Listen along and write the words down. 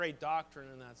Great doctrine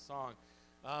in that song.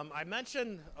 I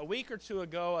mentioned a week or two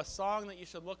ago a song that you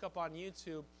should look up on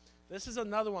YouTube. This is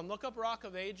another one. Look up Rock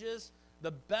of Ages.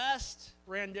 The best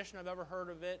rendition I've ever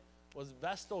heard of it was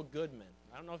Vestal Goodman.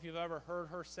 I don't know if you've ever heard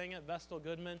her sing it, Vestal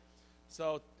Goodman.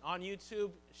 So on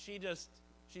YouTube,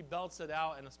 she belts it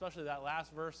out, and especially that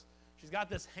last verse. She's got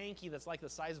this hanky that's like the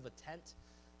size of a tent,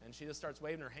 and she just starts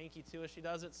waving her hanky too as she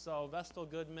does it. So Vestal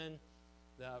Goodman,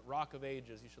 the Rock of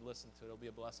Ages, you should listen to it. It'll be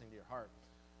a blessing to your heart.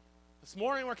 This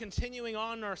morning we're continuing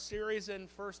on our series in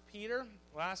 1 Peter.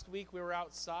 Last week we were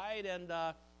outside, and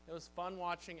it was fun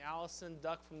watching Allison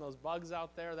duck from those bugs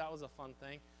out there. That was a fun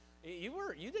thing.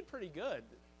 You did pretty good.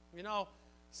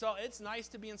 So it's nice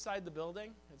to be inside the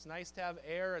building. It's nice to have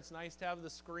air. It's nice to have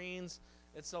the screens.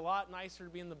 It's a lot nicer to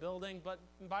be in the building. But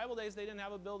in Bible days, they didn't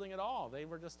have a building at all. They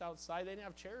were just outside. They didn't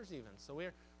have chairs even. So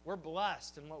we're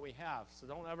blessed in what we have. So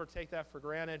don't ever take that for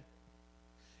granted.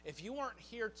 If you weren't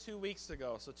here 2 weeks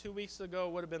ago, so 2 weeks ago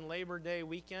would have been Labor Day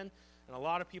weekend, and a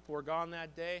lot of people were gone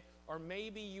that day, or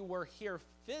maybe you were here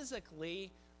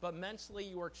physically, but mentally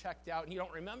you were checked out and you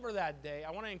don't remember that day, I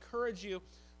want to encourage you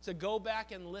to go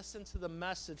back and listen to the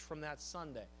message from that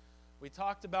Sunday. We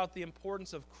talked about the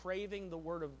importance of craving the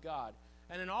Word of God.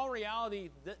 And in all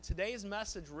reality, today's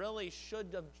message really should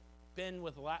have been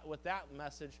with that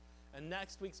message, and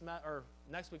next week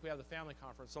we have the family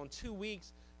conference. So in 2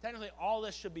 weeks, technically all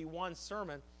this should be one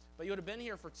sermon, but you would have been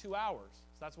here for 2 hours.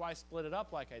 So that's why I split it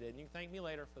up like I did. And you can thank me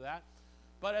later for that.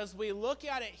 But as we look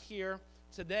at it here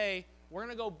today, we're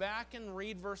going to go back and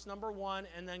read verse number 1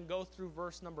 and then go through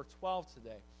verse number 12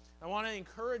 today. I want to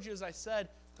encourage you, as I said,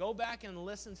 go back and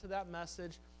listen to that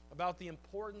message about the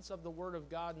importance of the Word of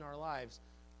God in our lives.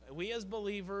 We as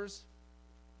believers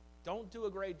don't do a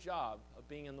great job of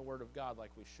being in the Word of God like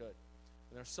we should.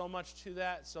 And there's so much to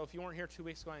that. So if you weren't here 2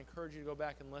 weeks ago, I encourage you to go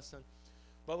back and listen.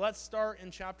 But let's start in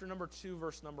chapter number 2,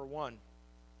 verse number 1.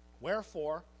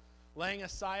 Wherefore, laying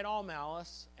aside all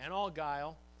malice and all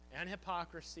guile and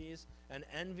hypocrisies and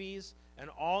envies and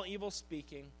all evil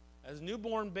speaking, as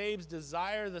newborn babes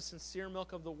desire the sincere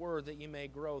milk of the word, that ye may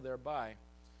grow thereby.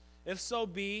 If so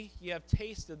be ye have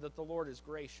tasted that the Lord is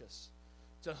gracious,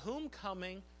 to whom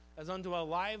coming as unto a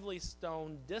lively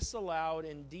stone, disallowed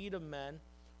indeed of men,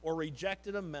 or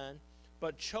rejected of men,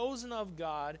 but chosen of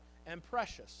God and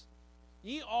precious.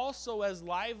 Ye also as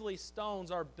lively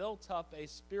stones are built up a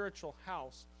spiritual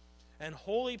house and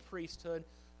holy priesthood,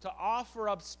 to offer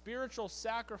up spiritual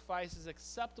sacrifices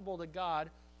acceptable to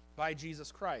God by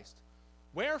Jesus Christ.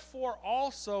 Wherefore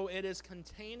also it is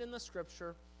contained in the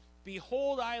Scripture,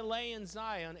 Behold, I lay in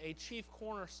Zion a chief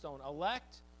cornerstone,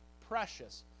 elect,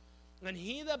 precious. And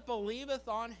he that believeth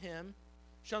on him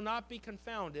shall not be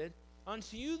confounded.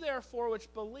 Unto you therefore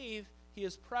which believe, he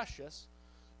is precious.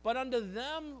 But unto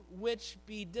them which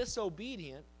be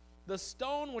disobedient, the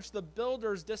stone which the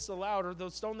builders disallowed, or the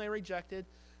stone they rejected,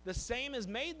 the same is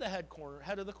made the head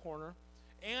of the corner,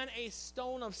 and a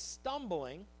stone of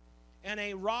stumbling, and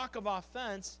a rock of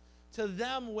offense to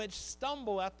them which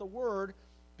stumble at the word,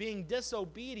 being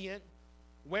disobedient,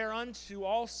 whereunto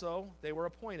also they were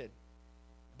appointed.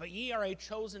 But ye are a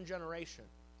chosen generation,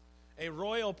 a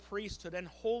royal priesthood and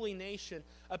holy nation,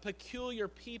 a peculiar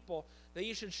people, that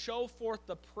ye should show forth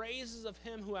the praises of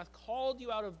him who hath called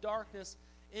you out of darkness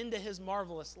into his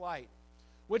marvelous light,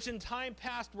 which in time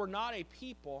past were not a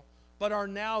people, but are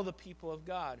now the people of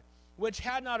God, which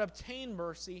had not obtained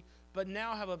mercy, but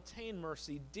now have obtained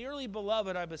mercy. Dearly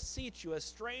beloved, I beseech you, as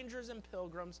strangers and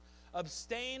pilgrims,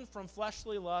 abstain from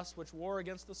fleshly lusts which war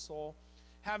against the soul,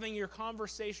 having your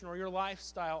conversation or your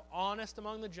lifestyle honest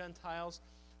among the Gentiles,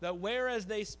 that whereas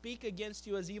they speak against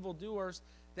you as evildoers,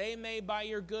 they may by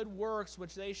your good works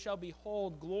which they shall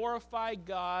behold glorify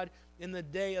God in the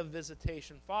day of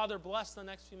visitation. Father, bless the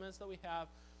next few minutes that we have.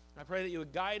 I pray that you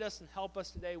would guide us and help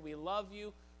us today. We love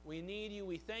you. We need you.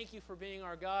 We thank you for being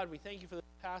our God. We thank you for the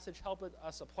passage. Help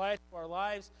us apply it to our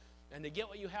lives and to get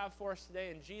what you have for us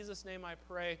today. In Jesus' name I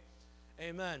pray.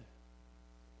 Amen.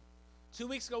 2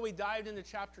 weeks ago we dived into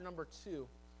chapter number 2.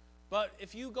 But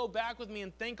if you go back with me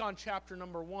and think on chapter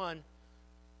number 1,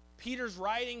 Peter's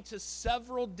writing to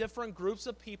several different groups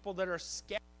of people that are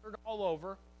scattered all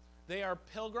over. They are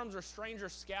pilgrims or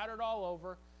strangers scattered all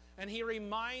over. And he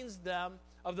reminds them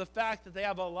of the fact that they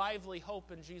have a lively hope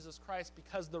in Jesus Christ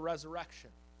because of the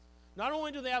resurrection. Not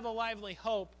only do they have a lively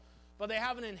hope, but they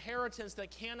have an inheritance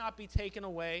that cannot be taken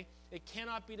away. It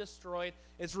cannot be destroyed.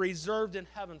 It's reserved in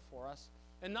heaven for us.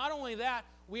 And not only that,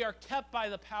 we are kept by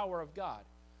the power of God.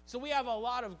 So we have a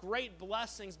lot of great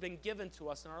blessings being given to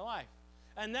us in our life.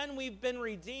 And then we've been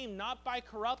redeemed not by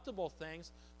corruptible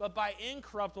things, but by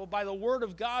incorruptible, by the word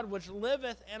of God which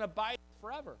liveth and abideth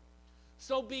forever.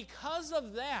 So because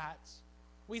of that,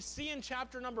 we see in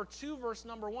chapter number 2, verse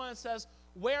number 1, it says,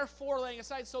 wherefore laying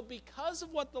aside. So because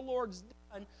of what the Lord's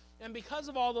done, and because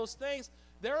of all those things,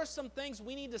 there are some things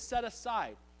we need to set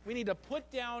aside. We need to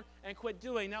put down and quit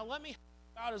doing. Now let me help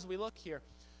you out as we look here.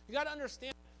 You got to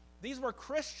understand, these were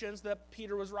Christians that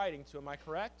Peter was writing to. Am I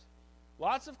correct?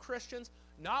 Lots of Christians,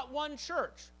 not one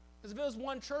church. Because if it was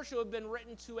one church, it would have been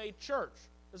written to a church.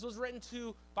 This was written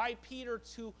by Peter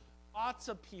to lots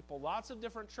of people, lots of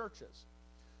different churches.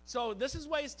 So this is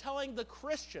what he's telling the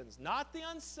Christians, not the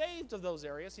unsaved of those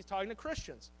areas. He's talking to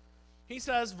Christians. He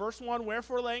says, verse 1,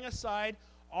 wherefore laying aside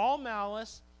all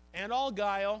malice and all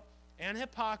guile and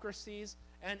hypocrisies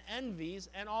and envies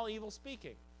and all evil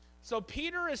speaking. So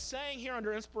Peter is saying here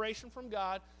under inspiration from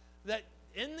God that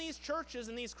in these churches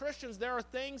and these Christians, there are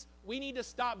things we need to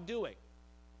stop doing.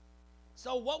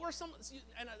 So what were some,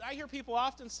 and I hear people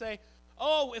often say,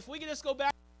 oh, if we could just go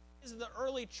back to the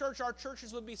early church, our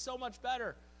churches would be so much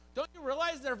better. Don't you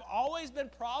realize there have always been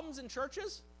problems in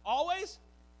churches? Always?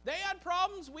 They had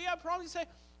problems, we have problems. You say,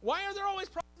 why are there always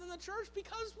problems in the church?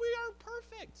 Because we aren't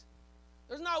perfect.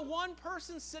 There's not one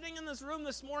person sitting in this room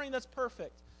this morning that's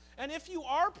perfect. And if you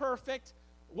are perfect,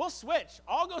 we'll switch.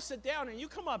 I'll go sit down and you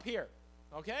come up here,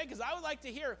 okay? Because I would like to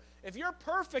hear, if you're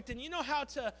perfect and you know how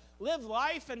to live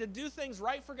life and to do things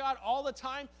right for God all the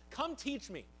time, come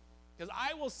teach me. Because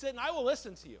I will sit and I will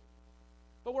listen to you.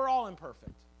 But we're all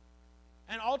imperfect.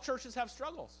 And all churches have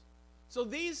struggles. So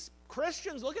these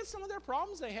Christians, look at some of their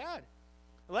problems they had.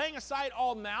 Laying aside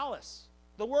all malice.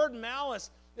 The word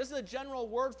malice, this is a general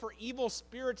word for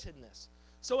evil-spiritedness.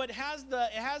 So it has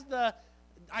the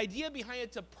idea behind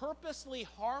it to purposely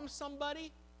harm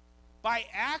somebody by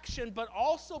action, but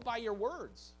also by your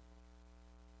words.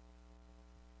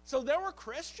 So there were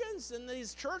Christians in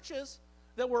these churches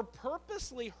that were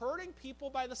purposely hurting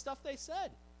people by the stuff they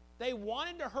said. They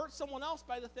wanted to hurt someone else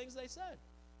by the things they said.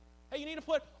 Hey, you need to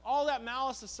put all that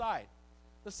malice aside.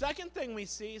 The second thing we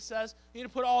see says you need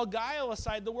to put all guile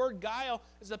aside. The word guile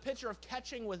is a picture of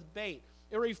catching with bait.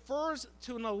 It refers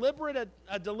to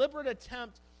a deliberate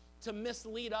attempt to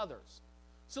mislead others.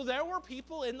 So there were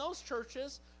people in those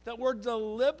churches that were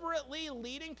deliberately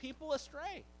leading people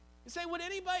astray. You say, would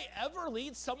anybody ever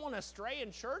lead someone astray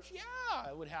in church? Yeah,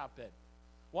 it would happen.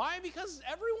 Why? Because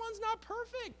everyone's not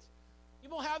perfect.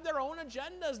 People have their own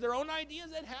agendas, their own ideas.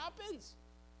 It happens.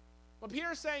 But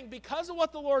Peter's saying, because of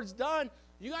what the Lord's done,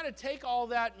 you got to take all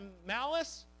that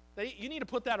malice, you need to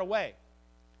put that away.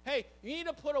 Hey, you need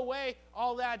to put away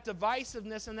all that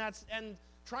divisiveness and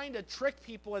trying to trick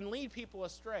people and lead people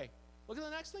astray. Look at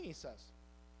the next thing he says.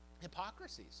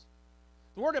 Hypocrisies.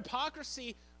 The word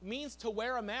hypocrisy means to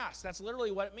wear a mask. That's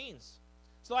literally what it means.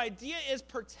 So the idea is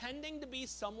pretending to be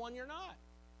someone you're not.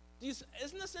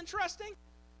 Isn't this interesting?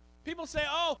 People say,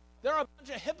 oh, there are a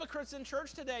bunch of hypocrites in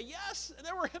church today. Yes,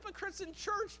 there were hypocrites in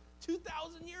church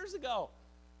 2,000 years ago.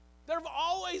 There have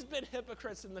always been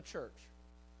hypocrites in the church.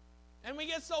 And we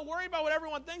get so worried about what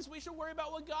everyone thinks, we should worry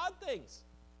about what God thinks.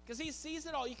 Because he sees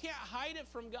it all. You can't hide it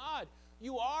from God.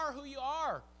 You are who you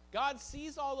are. God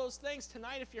sees all those things.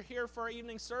 Tonight, if you're here for our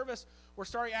evening service, we're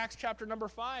starting Acts chapter number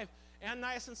 5.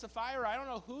 Ananias and Sapphira, I don't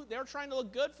know who, they're trying to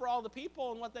look good for all the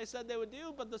people and what they said they would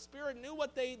do, but the Spirit knew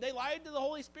what they lied to the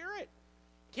Holy Spirit.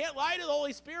 Can't lie to the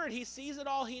Holy Spirit. He sees it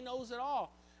all. He knows it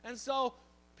all. And so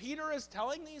Peter is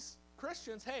telling these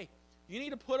Christians, hey, you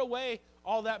need to put away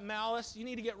all that malice. You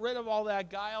need to get rid of all that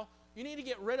guile. You need to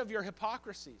get rid of your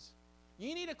hypocrisies.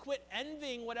 You need to quit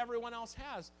envying what everyone else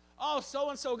has. Oh,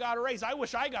 so-and-so got a raise. I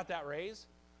wish I got that raise.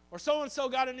 Or so-and-so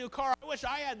got a new car. I wish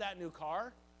I had that new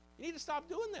car. You need to stop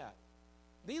doing that.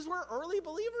 These were early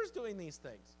believers doing these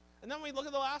things. And then we look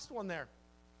at the last one there.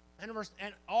 And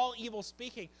all evil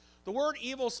speaking. The word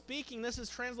evil speaking, this is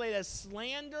translated as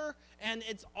slander, and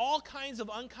it's all kinds of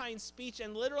unkind speech,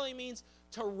 and literally means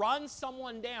to run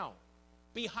someone down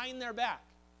behind their back.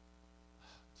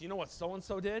 Do you know what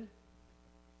so-and-so did?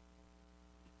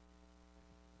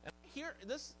 And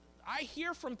I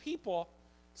hear from people,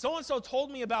 so-and-so told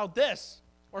me about this,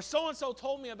 or so-and-so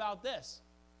told me about this.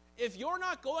 If you're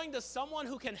not going to someone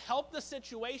who can help the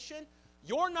situation,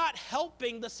 you're not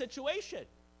helping the situation.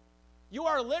 You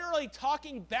are literally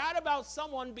talking bad about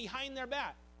someone behind their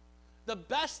back. The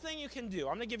best thing you can do,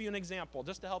 I'm going to give you an example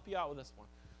just to help you out with this one.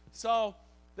 So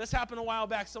this happened a while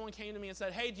back. Someone came to me and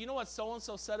said, hey, do you know what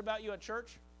so-and-so said about you at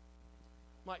church?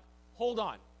 I'm like, hold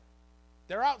on.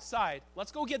 They're outside.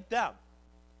 Let's go get them.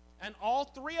 And all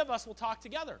three of us will talk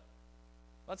together.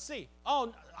 Let's see.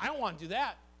 Oh, I don't want to do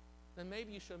that. Then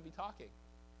maybe you shouldn't be talking.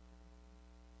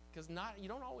 Because you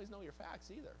don't always know your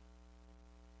facts either.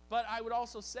 But I would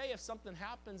also say if something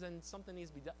happens and something needs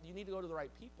to be done, you need to go to the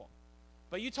right people.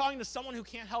 But you talking to someone who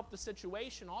can't help the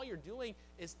situation, all you're doing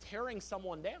is tearing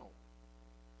someone down.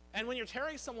 And when you're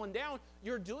tearing someone down,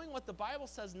 you're doing what the Bible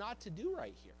says not to do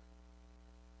right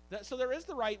here. So there is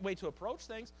the right way to approach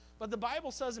things, but the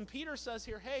Bible says, and Peter says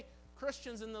here, hey,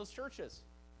 Christians in those churches,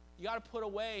 you got to put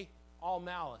away all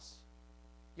malice.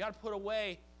 You got to put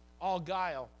away all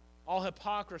guile, all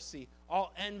hypocrisy,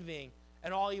 all envying,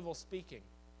 and all evil speaking.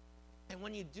 And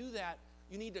when you do that,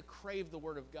 you need to crave the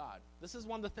Word of God. This is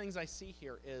one of the things I see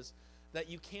here is that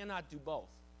you cannot do both.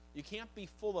 You can't be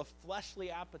full of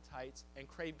fleshly appetites and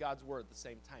crave God's Word at the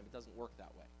same time. It doesn't work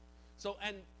that way. So,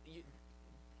 and you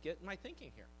get my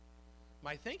thinking here.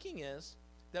 My thinking is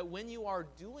that when you are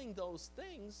doing those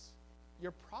things,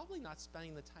 you're probably not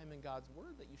spending the time in God's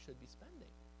Word that you should be spending.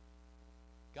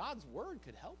 God's Word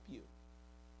could help you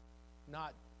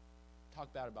not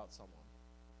talk bad about someone.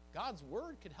 God's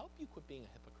Word could help you quit being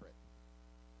a hypocrite.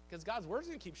 Because God's Word's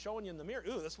going to keep showing you in the mirror,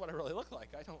 ooh, this is what I really look like.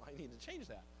 I need to change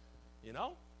that, you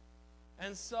know?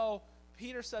 And so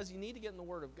Peter says you need to get in the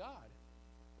Word of God.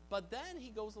 But then he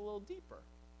goes a little deeper.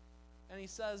 And he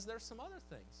says there's some other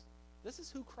things. This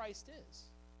is who Christ is.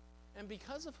 And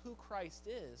because of who Christ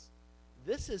is,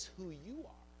 this is who you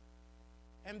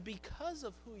are. And because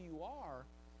of who you are,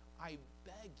 I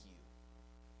beg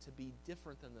you to be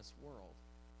different than this world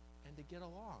and to get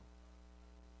along.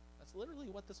 That's literally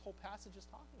what this whole passage is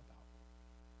talking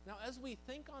about. Now, as we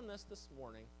think on this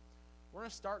morning, we're going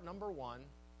to start number one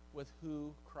with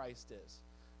who Christ is.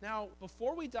 Now,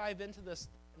 before we dive into this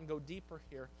and go deeper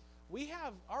here,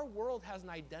 our world has an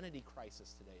identity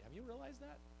crisis today. Have you realized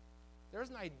that? There's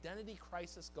an identity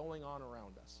crisis going on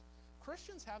around us.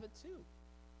 Christians have it too.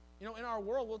 You know, in our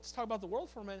world, let's talk about the world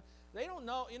for a minute. They don't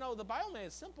know, the Bible made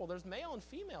it simple. There's male and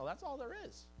female. That's all there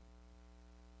is.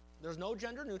 There's no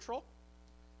gender neutral.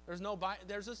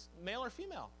 There's just male or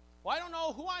female. Well, I don't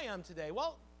know who I am today.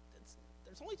 Well,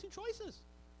 there's only two choices.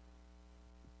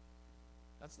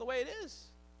 That's the way it is.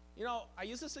 I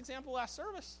used this example last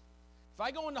service. If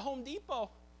I go into Home Depot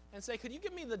and say, could you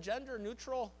give me the gender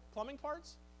neutral plumbing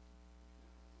parts?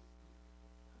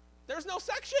 There's no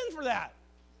section for that.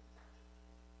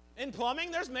 In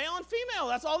plumbing, there's male and female.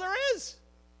 That's all there is.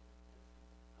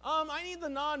 I need the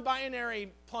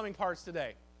non-binary plumbing parts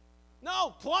today.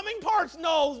 No, plumbing parts,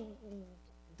 no.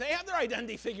 They have their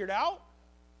identity figured out.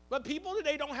 But people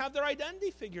today don't have their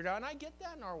identity figured out, and I get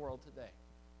that in our world today.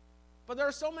 But there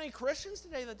are so many Christians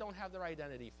today that don't have their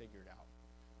identity figured out.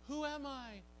 Who am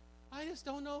I? I just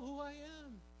don't know who I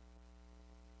am.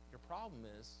 Your problem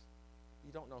is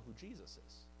you don't know who Jesus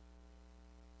is.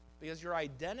 Because your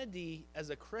identity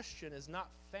as a Christian is not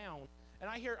found. And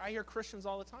I hear Christians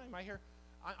all the time.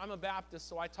 I'm a Baptist,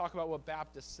 so I talk about what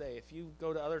Baptists say. If you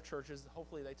go to other churches,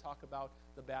 hopefully they talk about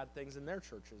the bad things in their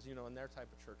churches, in their type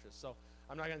of churches. So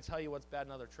I'm not going to tell you what's bad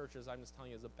in other churches. I'm just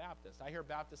telling you as a Baptist. I hear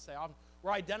Baptists say,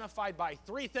 we're identified by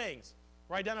three things.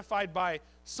 We're identified by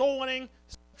soul winning,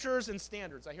 scriptures, and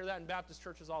standards. I hear that in Baptist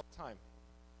churches all the time.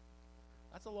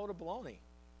 That's a load of baloney.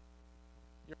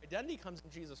 Your identity comes in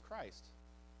Jesus Christ.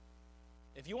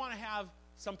 If you want to have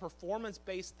some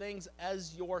performance-based things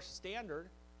as your standard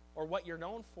or what you're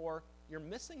known for, you're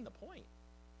missing the point.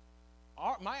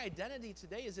 My identity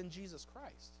today is in Jesus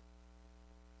Christ.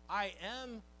 I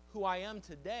am who I am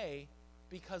today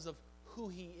because of who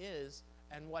He is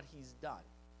and what He's done.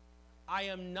 I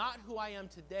am not who I am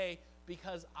today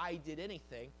because I did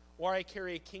anything, or I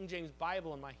carry a King James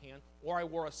Bible in my hand, or I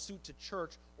wore a suit to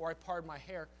church, or I parted my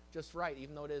hair just right,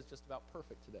 even though it is just about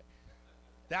perfect today.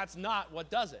 That's not what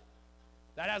does it.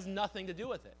 That has nothing to do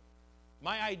with it.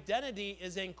 My identity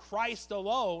is in Christ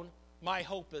alone. My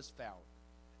hope is found.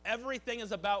 Everything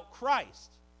is about Christ.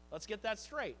 Let's get that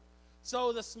straight.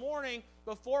 So this morning,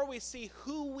 before we see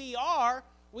who we are,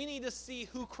 we need to see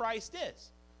who Christ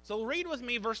is. So read with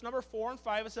me verse number 4 and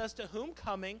 5. It says, to whom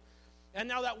coming. And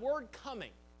now that word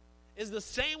coming is the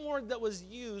same word that was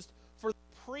used for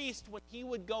the priest when he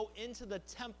would go into the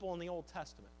temple in the Old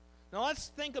Testament. Now let's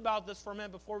think about this for a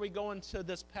minute before we go into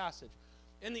this passage.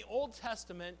 In the Old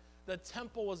Testament, the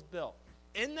temple was built.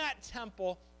 In that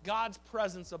temple, God's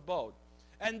presence abode.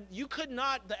 And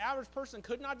the average person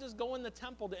could not just go in the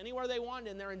temple to anywhere they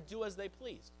wanted in there and do as they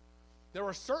pleased. There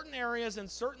were certain areas and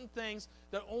certain things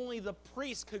that only the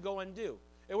priest could go and do.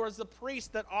 It was the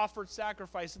priest that offered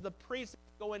sacrifices. The priest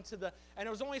would go and it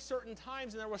was only certain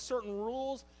times, and there were certain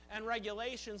rules and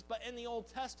regulations. But in the Old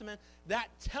Testament, that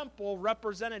temple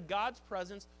represented God's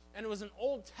presence, and it was an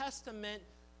Old Testament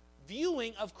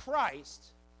viewing of Christ.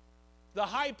 The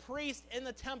high priest in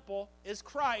the temple is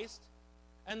Christ,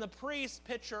 and the priests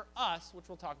picture us, which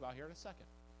we'll talk about here in a second.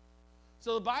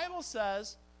 So the Bible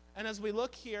says, and as we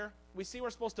look here, we see we're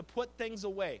supposed to put things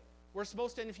away. We're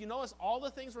supposed to, and if you notice, all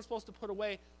the things we're supposed to put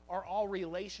away are all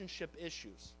relationship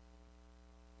issues.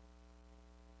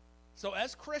 So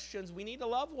as Christians, we need to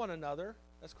love one another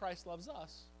as Christ loves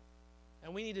us.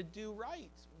 And we need to do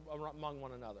right among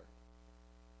one another.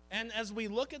 And as we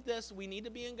look at this, we need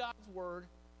to be in God's Word,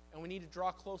 and we need to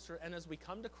draw closer. And as we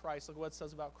come to Christ, look what it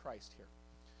says about Christ here.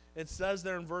 It says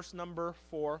there in verse number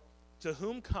 4, to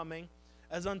whom coming,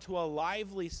 as unto a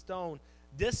lively stone,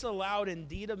 disallowed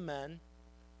indeed of men,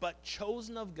 but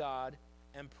chosen of God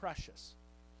and precious.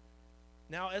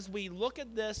 Now, as we look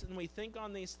at this and we think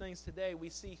on these things today, we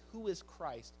see who is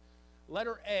Christ.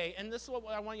 Letter A, and this is what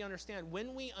I want you to understand.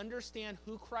 When we understand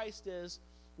who Christ is,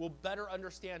 we'll better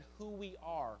understand who we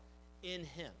are in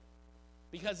Him.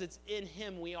 Because it's in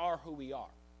Him we are who we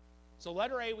are. So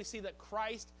letter A, we see that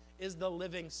Christ is the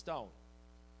living stone.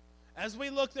 As we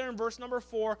look there in verse number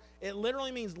 4, it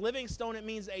literally means living stone. It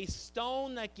means a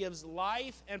stone that gives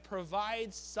life and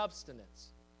provides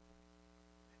substance.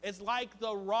 It's like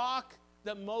the rock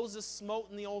that Moses smote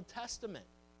in the Old Testament.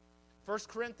 1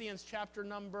 Corinthians chapter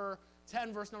number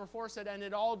 10, verse number 4 said, and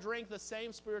it all drank the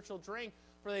same spiritual drink,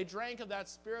 for they drank of that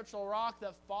spiritual rock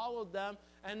that followed them,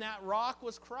 and that rock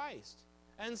was Christ.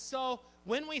 And so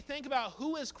when we think about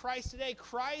who is Christ today,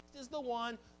 Christ is the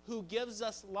one who gives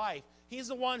us life. He's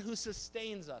the one who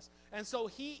sustains us. And so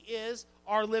He is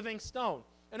our living stone.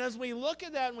 And as we look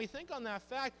at that and we think on that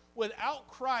fact, without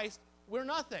Christ, we're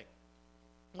nothing.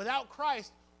 Without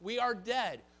Christ, we are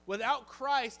dead. Without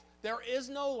Christ, there is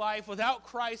no life. Without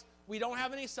Christ, we don't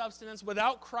have any substance.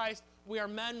 Without Christ, we are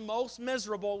men most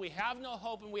miserable. We have no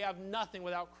hope, and we have nothing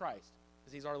without Christ,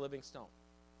 because He's our living stone.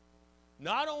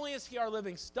 Not only is He our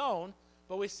living stone,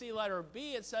 but we see letter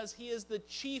B, it says He is the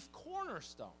chief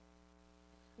cornerstone.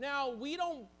 Now, we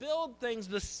don't build things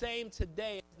the same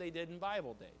today as they did in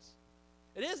Bible days.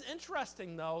 It is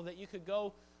interesting, though, that you could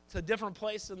go to different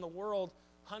places in the world,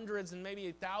 hundreds and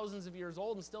maybe thousands of years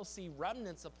old, and still see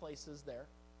remnants of places there.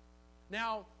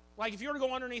 Now, like if you were to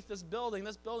go underneath this building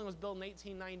was built in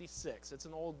 1896. It's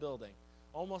an old building,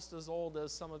 almost as old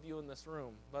as some of you in this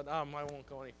room. But I won't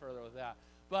go any further with that.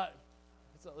 But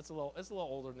it's a little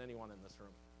older than anyone in this room.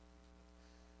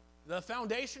 The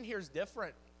foundation here is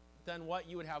different than what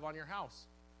you would have on your house.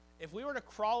 If we were to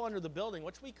crawl under the building,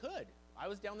 which we could, I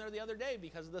was down there the other day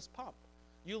because of this pump.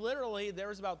 You literally,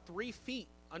 there's about 3 feet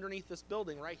underneath this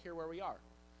building right here where we are.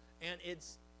 And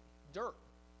it's dirt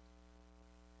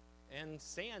and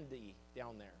sandy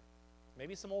down there.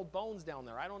 Maybe some old bones down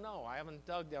there. I don't know. I haven't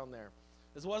dug down there.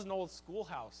 This was an old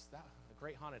schoolhouse. A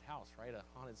great haunted house, right? A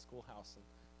haunted schoolhouse.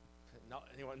 No.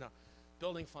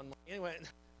 Building fund money. Anyway,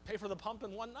 pay for the pump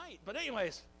in one night. But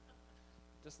anyways,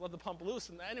 just let the pump loose.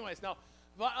 And anyways, no.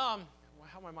 But how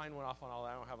my mind went off on all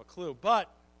that, I don't have a clue. But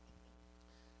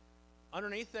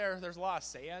underneath there's a lot of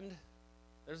sand.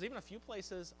 There's even a few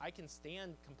places I can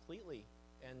stand completely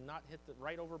and not hit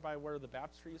right over by where the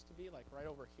baptistry used to be, like right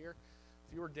over here.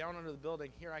 If you were down under the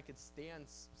building here, I could stand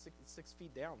 6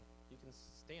 feet down. You can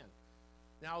stand.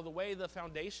 Now, the way the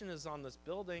foundation is on this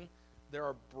building, there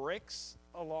are bricks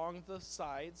along the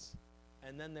sides,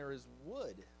 and then there is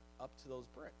wood up to those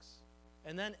bricks.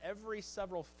 And then every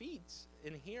several feet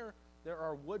in here, there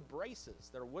are wood braces.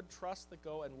 There are wood trusses that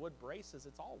go and wood braces.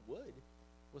 It's all wood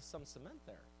with some cement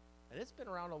there. And it's been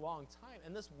around a long time.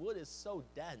 And this wood is so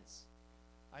dense.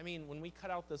 I mean, when we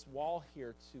cut out this wall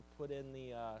here to put in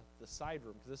the side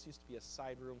room, because this used to be a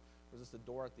side room, there's just a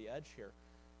door at the edge here.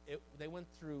 They went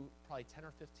through probably 10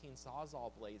 or 15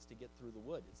 Sawzall blades to get through the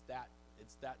wood. It's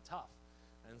that tough.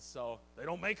 And so they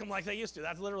don't make them like they used to.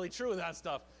 That's literally true of that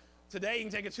stuff. Today you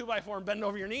can take a 2x4 and bend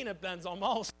over your knee and it bends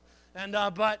almost. And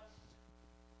but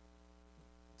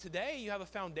today you have a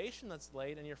foundation that's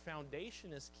laid, and your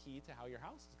foundation is key to how your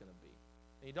house is going to be.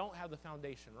 And you don't have the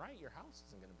foundation right, your house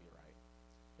isn't going to be right.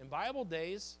 In Bible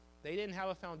days, they didn't have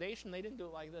a foundation. They didn't do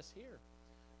it like this here.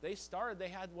 They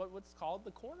had what's called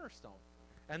the cornerstone.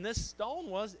 And this stone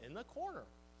was in the corner.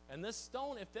 And this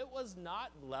stone, if it was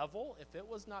not level, if it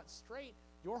was not straight,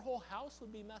 your whole house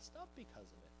would be messed up because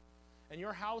of it. And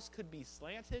your house could be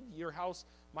slanted. Your house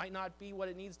might not be what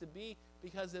it needs to be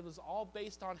because it was all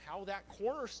based on how that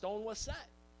cornerstone was set.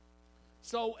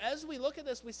 So as we look at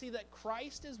this, we see that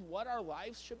Christ is what our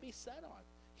lives should be set on.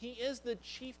 He is the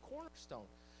chief cornerstone.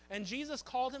 And Jesus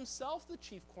called himself the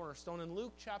chief cornerstone in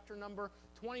Luke chapter number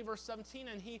 20, verse 17.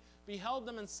 And he beheld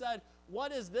them and said,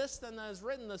 what is this then that is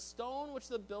written? The stone which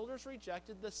the builders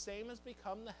rejected, the same has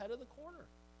become the head of the corner.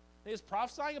 He is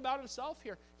prophesying about himself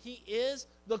here. He is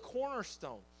the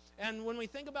cornerstone. And when we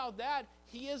think about that,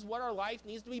 he is what our life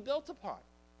needs to be built upon.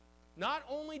 Not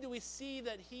only do we see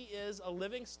that he is a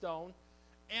living stone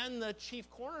and the chief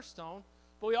cornerstone,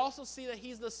 but we also see that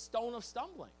he's the stone of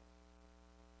stumbling.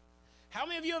 How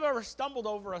many of you have ever stumbled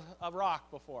over a rock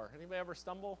before? Anybody ever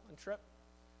stumble and trip?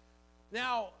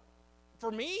 Now,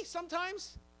 for me,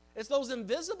 sometimes, it's those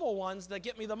invisible ones that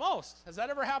get me the most. Has that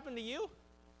ever happened to you?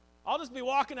 I'll just be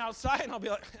walking outside, and I'll be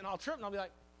like, and I'll trip, and I'll be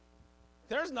like,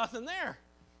 there's nothing there.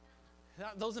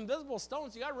 Those invisible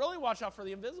stones, you got to really watch out for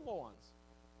the invisible ones.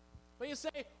 But you say,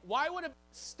 why would a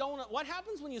stone, what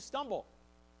happens when you stumble?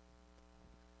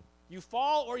 You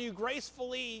fall, or you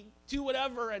gracefully do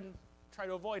whatever and try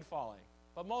to avoid falling.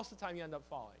 But most of the time you end up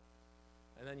falling.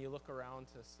 And then you look around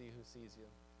to see who sees you.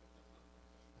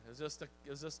 It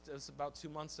was about 2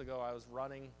 months ago. I was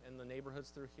running in the neighborhoods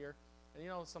through here.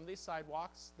 And some of these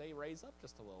sidewalks, they raise up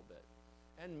just a little bit.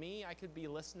 And me, I could be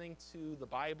listening to the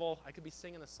Bible. I could be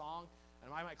singing a song.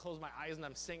 And I might close my eyes and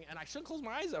I'm singing. And I shouldn't close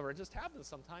my eyes ever. It just happens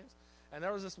sometimes. And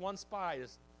there was this one spot,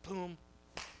 just boom,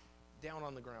 down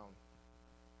on the ground.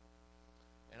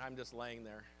 And I'm just laying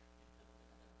there.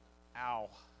 Ow.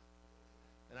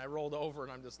 And I rolled over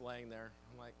and I'm just laying there.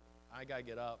 I'm like, I got to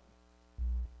get up.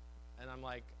 And I'm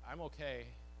like, I'm okay.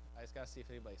 I just got to see if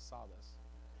anybody saw this.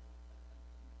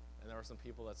 And there were some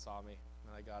people that saw me.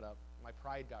 And I got up. My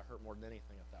pride got hurt more than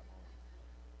anything at that moment.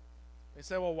 They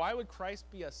say, well, why would Christ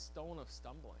be a stone of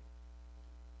stumbling?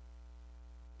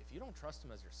 If you don't trust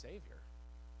him as your Savior,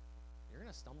 you're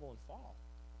going to stumble and fall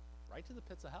right to the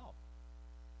pits of hell.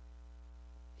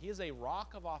 He is a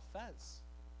rock of offense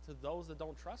to those that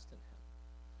don't trust in him.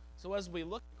 So as we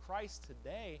look at Christ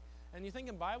today, and you think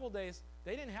in Bible days,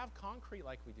 they didn't have concrete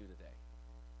like we do today.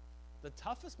 The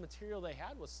toughest material they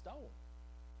had was stone.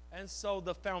 And so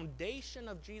the foundation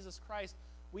of Jesus Christ,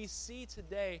 we see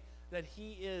today that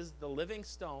he is the living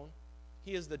stone.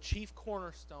 He is the chief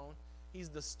cornerstone. He's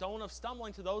the stone of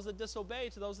stumbling to those that disobey,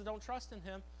 to those that don't trust in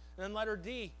him. And then letter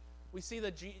D, we see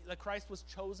that Christ was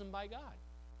chosen by God.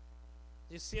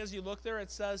 You see, as you look there,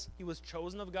 it says he was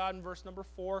chosen of God in verse number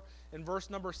 4. In verse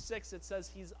number 6, it says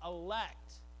he's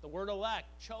elect. The word elect,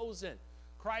 chosen.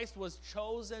 Christ was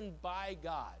chosen by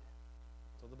God.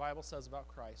 That's what the Bible says about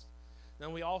Christ.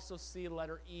 Then we also see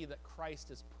letter E, that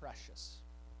Christ is precious.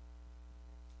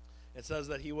 It says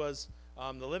that he was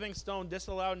the living stone,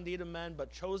 disallowed indeed of men,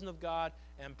 but chosen of God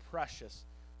and precious.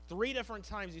 3 different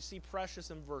times you see precious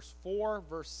in verse 4,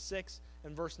 verse 6,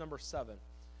 and verse number 7.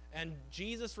 And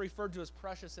Jesus referred to as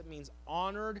precious, it means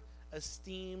honored,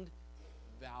 esteemed,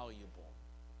 valuable.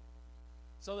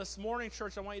 So this morning,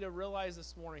 church, I want you to realize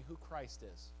this morning who Christ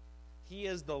is. He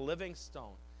is the living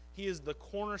stone. He is the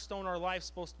cornerstone our life's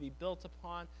supposed to be built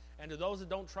upon. And to those that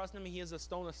don't trust him, he is a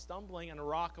stone of stumbling and a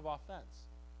rock of offense.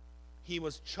 He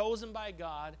was chosen by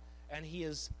God, and he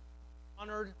is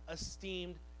honored,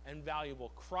 esteemed, and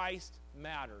valuable. Christ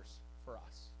matters for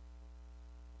us.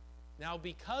 Now,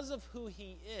 because of who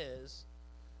he is,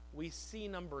 we see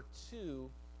number 2,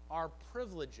 our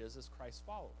privileges as Christ's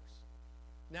followers.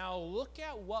 Now, look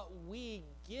at what we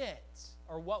get,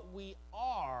 or what we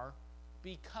are,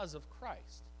 because of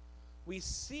Christ. We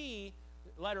see,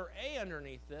 letter A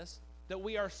underneath this, that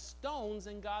we are stones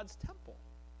in God's temple.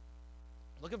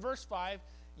 Look at verse 5.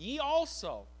 Ye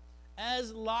also,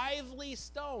 as lively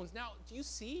stones. Now, do you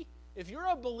see? If you're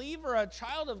a believer, a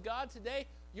child of God today,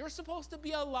 you're supposed to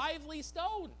be a lively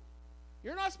stone.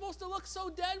 You're not supposed to look so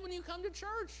dead when you come to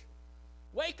church.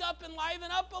 Wake up and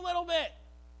liven up a little bit.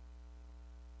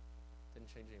 Didn't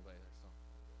change anybody there, so.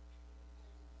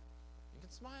 You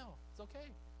can smile. It's okay.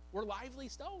 We're lively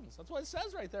stones. That's what it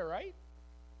says right there, right?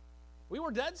 We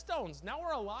were dead stones. Now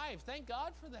we're alive. Thank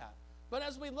God for that. But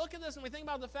as we look at this and we think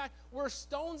about the fact we're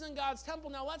stones in God's temple,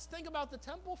 now let's think about the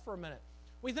temple for a minute.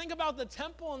 We think about the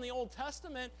temple in the Old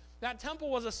Testament. That temple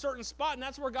was a certain spot, and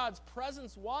that's where God's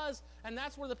presence was, and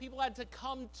that's where the people had to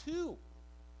come to.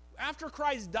 After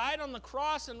Christ died on the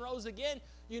cross and rose again,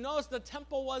 you notice the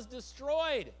temple was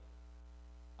destroyed.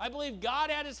 I believe God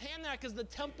had his hand in that because the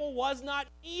temple was not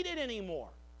needed anymore.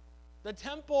 The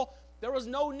temple, there was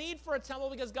no need for a temple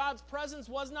because God's presence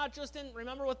was not just in,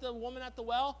 remember with the woman at the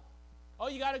well? Oh,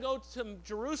 you got to go to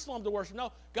Jerusalem to worship.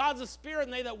 No, God's a spirit,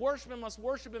 and they that worship him must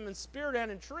worship him in spirit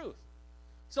and in truth.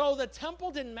 So the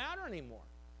temple didn't matter anymore.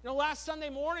 Last Sunday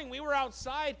morning, we were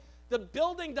outside. The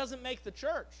building doesn't make the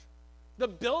church. The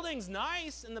building's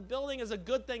nice, and the building is a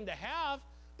good thing to have,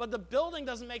 but the building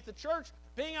doesn't make the church.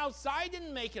 Being outside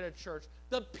didn't make it a church.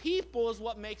 The people is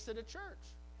what makes it a church.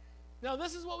 Now,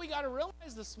 this is what we got to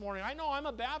realize this morning. I know I'm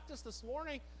a Baptist this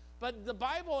morning, but the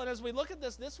Bible, and as we look at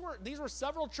this, these were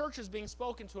several churches being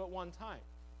spoken to at one time.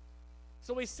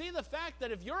 So we see the fact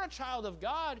that if you're a child of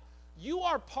God, you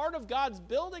are part of God's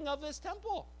building of his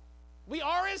temple. We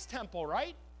are his temple,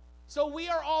 right? So we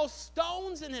are all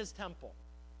stones in his temple.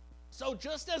 So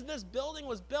just as this building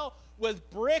was built with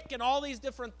brick and all these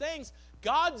different things,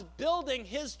 God's building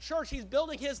his church. He's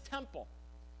building his temple.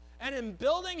 And in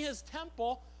building his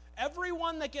temple,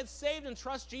 everyone that gets saved and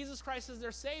trusts Jesus Christ as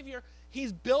their Savior,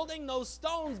 he's building those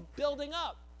stones, building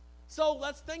up. So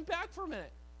let's think back for a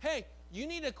minute. Hey, you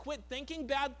need to quit thinking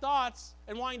bad thoughts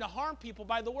and wanting to harm people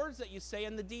by the words that you say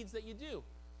and the deeds that you do.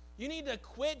 You need to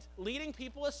quit leading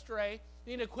people astray.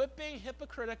 You need to quit being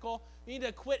hypocritical. You need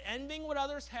to quit envying what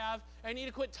others have. And you need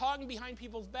to quit talking behind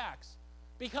people's backs.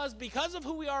 Because of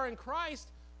who we are in Christ,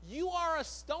 you are a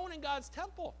stone in God's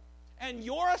temple. And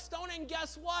you're a stone, and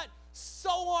guess what?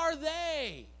 So are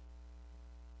they.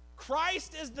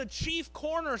 Christ is the chief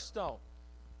cornerstone.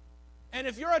 And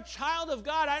if you're a child of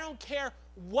God, I don't care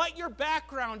what your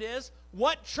background is,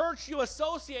 what church you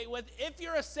associate with, if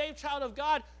you're a saved child of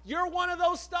God, you're one of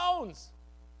those stones.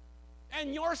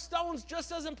 And your stone's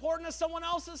just as important as someone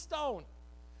else's stone.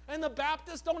 And the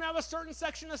Baptists don't have a certain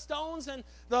section of stones, and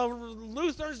the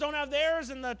Lutherans don't have theirs,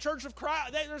 and the Church of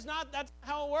Christ, that's not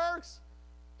how it works.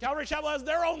 Calvary Chapel has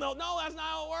their own. No, that's not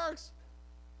how it works.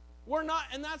 We're not,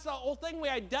 and that's the whole thing. We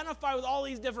identify with all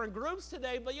these different groups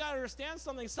today, but you got to understand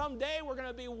something. Someday we're going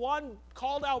to be one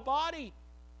called out body.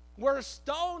 We're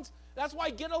stones. That's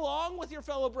why get along with your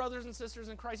fellow brothers and sisters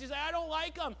in Christ. You say, I don't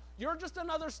like them. You're just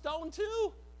another stone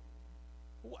too.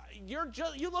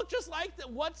 You look just like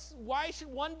that. Why should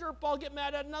one dirt ball get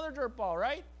mad at another dirt ball,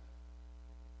 right?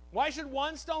 Why should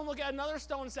one stone look at another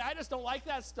stone and say, I just don't like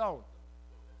that stone?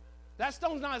 That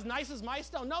stone's not as nice as my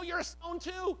stone. No, you're a stone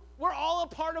too. We're all a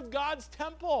part of God's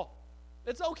temple.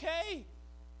 It's okay.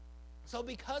 So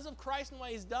because of Christ and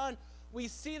what he's done, we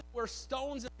see that we're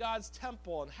stones in God's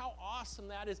temple, and how awesome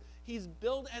that is. He's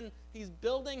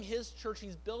building his church.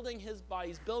 He's building his body.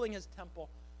 He's building his temple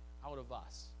out of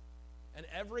us. And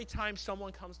every time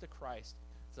someone comes to Christ,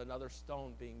 it's another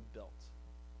stone being built.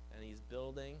 And he's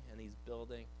building, and he's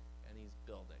building, and he's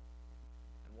building.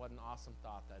 And what an awesome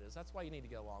thought that is. That's why you need to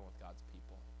get along with God's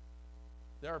people.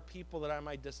 There are people that I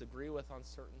might disagree with on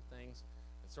certain things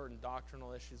and certain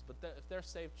doctrinal issues, but if they're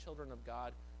saved children of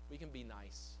God, we can be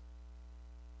nice.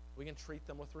 We can treat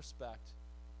them with respect.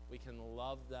 We can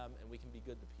love them, and we can be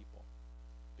good to people.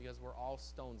 Because we're all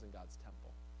stones in God's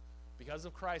temple. Because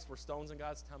of Christ, we're stones in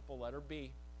God's temple. Let her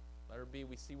be. Let her be.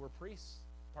 We see we're priests,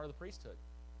 part of the priesthood.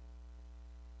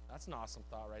 That's an awesome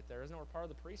thought right there, isn't it? We're part of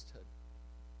the priesthood.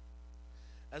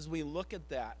 As we look at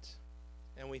that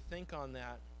and we think on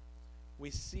that,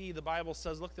 we see the Bible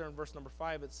says, look there in verse number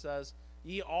 5, it says,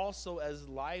 ye also as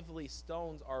lively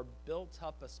stones are built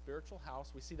up a spiritual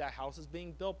house. We see that house is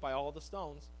being built by all the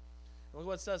stones. And look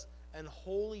what it says, an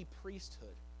holy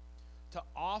priesthood, to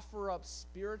offer up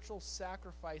spiritual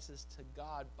sacrifices to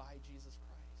God by Jesus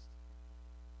Christ.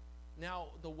 Now,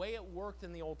 the way it worked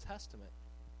in the Old Testament,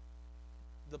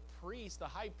 the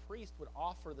high priest would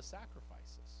offer the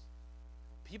sacrifices.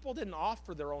 People didn't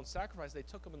offer their own sacrifice. They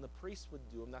took them and the priest would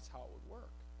do them. That's how it would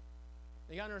work.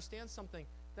 You got to understand something.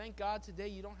 Thank God today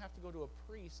you don't have to go to a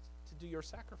priest to do your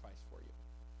sacrifice for you.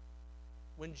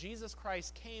 When Jesus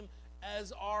Christ came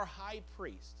as our high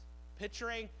priest,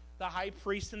 picturing the high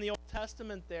priest in the Old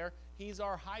Testament there, he's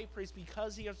our high priest.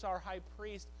 Because he is our high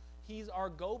priest, he's our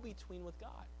go-between with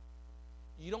God.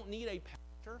 You don't need a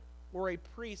pastor or a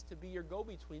priest to be your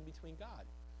go-between between God.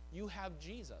 You have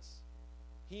Jesus.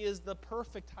 He is the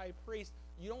perfect high priest.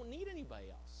 You don't need anybody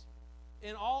else.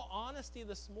 In all honesty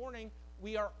this morning,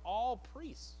 we are all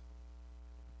priests.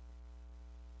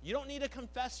 You don't need to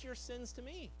confess your sins to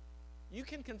me. You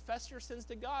can confess your sins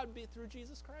to God through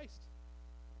Jesus Christ.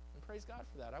 And praise God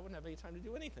for that. I wouldn't have any time to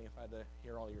do anything if I had to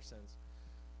hear all your sins.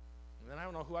 And then I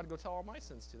don't know who I'd go tell all my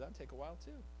sins to. That'd take a while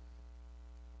too.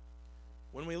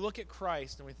 When we look at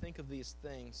Christ and we think of these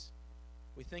things,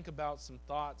 we think about some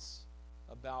thoughts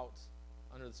about,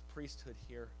 under this priesthood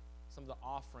here, some of the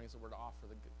offerings that we're to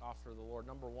offer the Lord.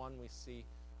 Number one, we see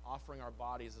offering our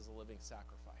bodies as a living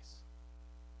sacrifice.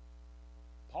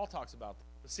 Paul talks about that.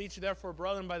 Beseech you therefore,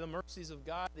 brethren, by the mercies of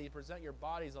God, that you present your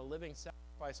bodies a living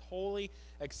sacrifice, holy,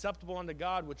 acceptable unto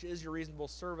God, which is your reasonable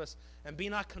service. And be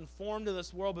not conformed to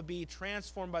this world, but be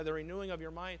transformed by the renewing of your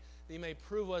mind, that you may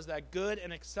prove what is that good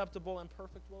and acceptable and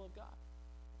perfect will of God.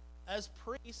 As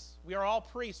priests, we are all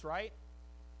priests, right?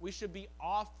 We should be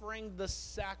offering the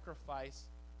sacrifice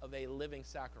of a living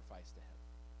sacrifice to him.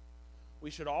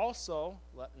 We should also,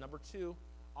 number two,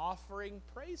 offering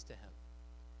praise to him.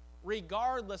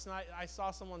 Regardless, and I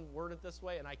saw someone word it this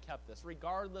way, and I kept this,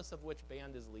 regardless of which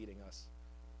band is leading us.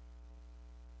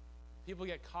 People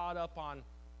get caught up on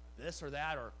this or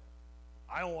that, or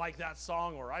I don't like that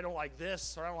song, or I don't like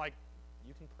this, or I don't like...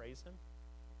 You can praise him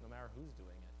no matter who's doing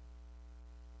it.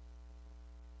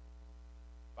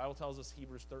 Bible tells us,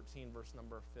 Hebrews 13, verse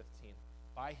number 15.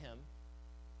 By him,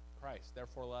 Christ,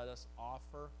 therefore let us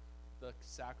offer the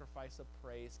sacrifice of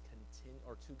praise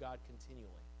to God continually.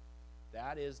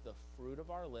 That is the fruit of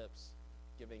our lips,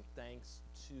 giving thanks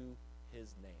to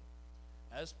his name.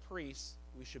 As priests,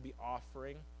 we should be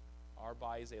offering our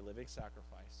bodies a living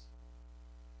sacrifice.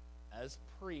 As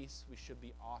priests, we should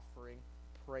be offering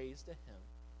praise to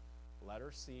him. Letter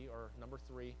C, or number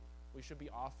 3, we should be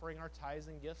offering our tithes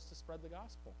and gifts to spread the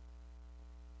gospel.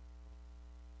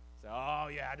 Say, oh,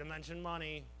 you had to mention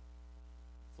money.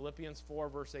 Philippians 4,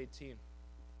 verse 18.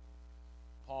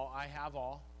 Paul, I have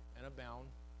all and abound.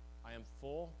 I am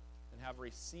full and have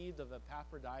received of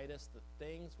Epaphroditus the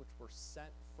things which were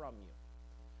sent from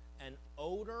you. An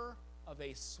odor of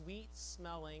a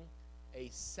sweet-smelling, a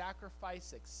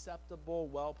sacrifice acceptable,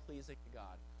 well-pleasing to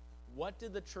God. What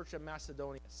did the church of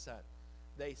Macedonia send?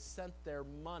 They sent their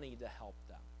money to help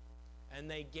them. And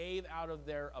they gave out of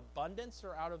their abundance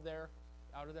or out of their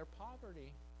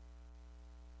poverty.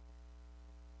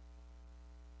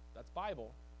 That's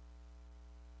Bible.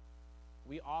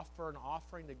 We offer an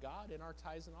offering to God in our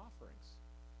tithes and offerings.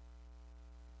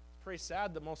 It's pretty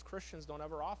sad that most Christians don't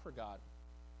ever offer God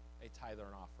a tithe or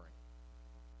an offering.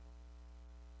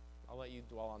 I'll let you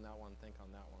dwell on that one, think on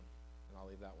that one, and I'll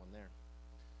leave that one there.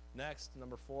 Next,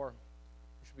 number 4,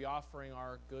 we should be offering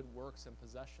our good works and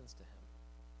possessions to him.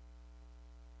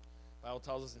 The Bible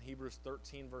tells us in Hebrews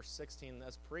 13, verse 16,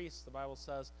 as priests, the Bible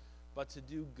says, but to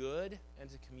do good and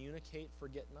to communicate,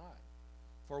 forget not.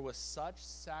 For with such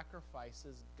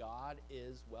sacrifices, God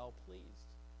is well pleased.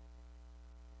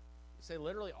 You say,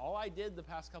 literally, all I did the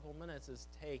past couple minutes is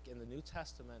take in the New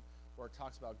Testament where it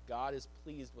talks about God is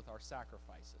pleased with our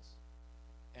sacrifices.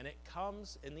 And it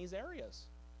comes in these areas.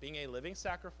 Being a living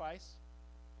sacrifice.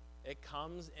 It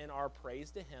comes in our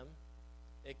praise to him.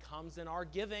 It comes in our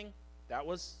giving. That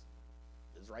is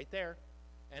right there.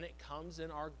 And it comes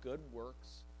in our good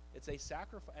works. It's a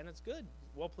sacrifice, and it's good,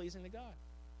 well-pleasing to God.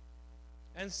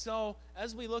 And so,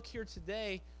 as we look here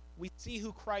today, we see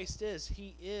who Christ is.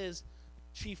 He is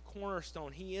chief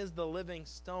cornerstone. He is the living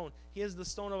stone. He is the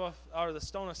stone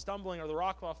of stumbling, or the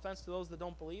rock of offense to those that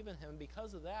don't believe in him.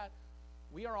 Because of that,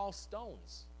 we are all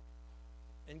stones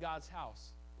in God's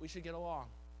house. We should get along.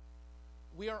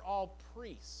 We are all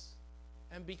priests.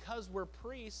 And because we're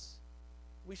priests,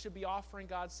 we should be offering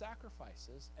God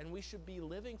sacrifices, and we should be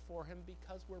living for him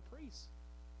because we're priests.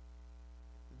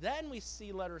 Then we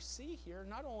see letter C here.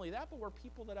 Not only that, but we're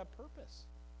people that have purpose.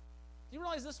 Do you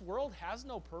realize this world has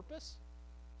no purpose?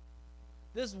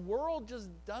 This world just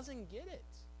doesn't get it.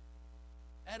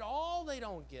 At all, they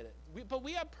don't get it. But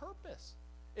we have purpose.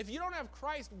 If you don't have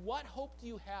Christ, what hope do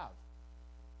you have?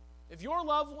 If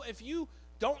you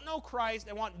don't know Christ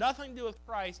and want nothing to do with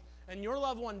Christ, and your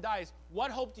loved one dies, what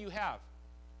hope do you have?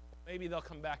 Maybe they'll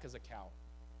come back as a cow.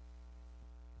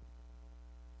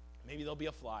 Maybe they'll be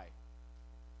a fly.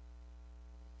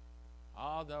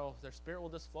 Their spirit will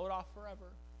just float off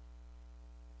forever.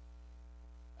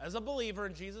 As a believer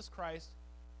in Jesus Christ,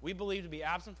 we believe to be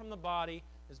absent from the body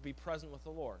is to be present with the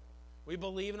Lord. We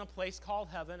believe in a place called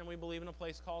heaven, and we believe in a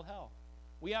place called hell.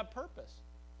 We have purpose.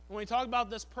 When we talk about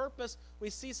this purpose, we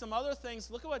see some other things.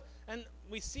 Look at what, and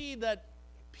we see that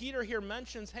Peter here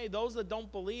mentions, hey, those that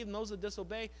don't believe and those that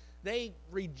disobey, they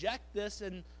reject this,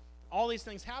 and all these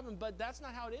things happen, but that's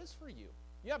not how it is for you.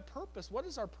 You have purpose. What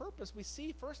is our purpose? We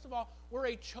see, first of all, we're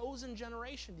a chosen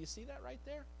generation. Do you see that right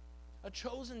there? A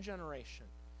chosen generation.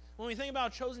 When we think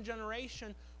about a chosen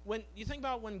generation, when you think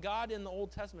about when God in the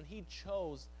Old Testament, he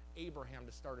chose Abraham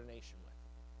to start a nation with.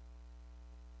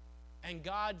 And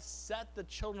God set the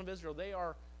children of Israel. They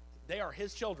are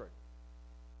his children.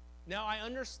 Now, I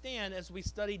understand as we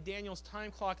study Daniel's time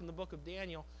clock in the book of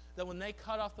Daniel, that when they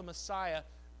cut off the Messiah,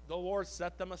 the Lord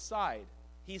set them aside.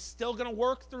 He's still going to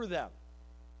work through them.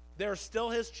 They're still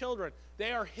his children.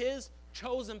 They are his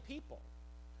chosen people.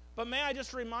 But may I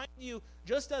just remind you,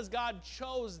 just as God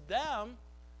chose them,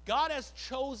 God has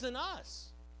chosen us.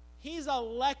 He's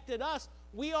elected us.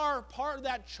 We are part of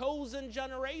that chosen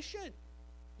generation.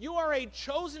 You are a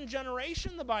chosen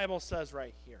generation, the Bible says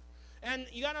right here. And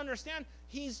you got to understand,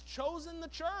 he's chosen the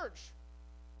church.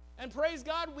 And praise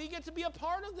God, we get to be a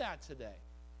part of that today.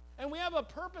 And we have a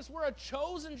purpose. We're a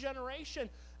chosen generation.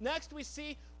 Next, we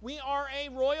see we are a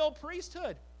royal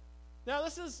priesthood. Now,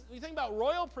 you think about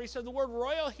royal priesthood, the word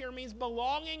royal here means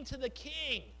belonging to the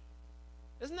king.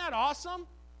 Isn't that awesome?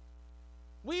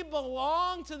 We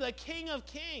belong to the King of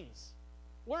Kings.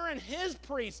 We're in his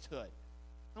priesthood.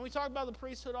 And we talked about the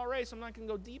priesthood already, so I'm not going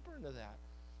to go deeper into that.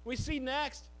 We see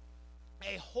next,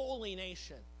 a holy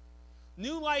nation.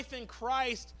 New life in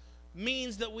Christ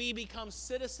means that we become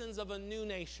citizens of a new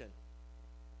nation.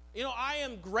 You know, I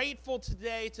am grateful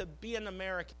today to be an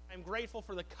American. I'm grateful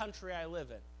for the country I live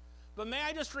in. But may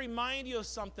I just remind you of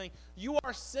something? You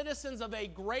are citizens of a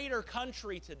greater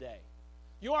country today.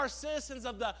 You are citizens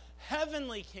of the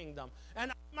heavenly kingdom.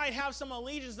 And I might have some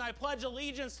allegiance, and I pledge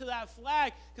allegiance to that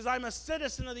flag because I'm a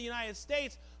citizen of the United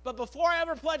States. But before I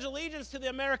ever pledge allegiance to the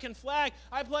American flag,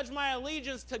 I pledge my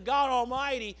allegiance to God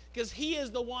Almighty because He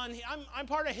is the one. I'm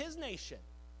part of His nation.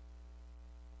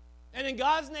 And in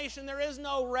God's nation, there is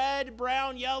no red,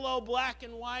 brown, yellow, black,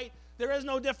 and white. There is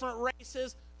no different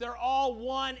races. They're all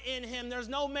one in Him. There's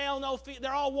no male, no female.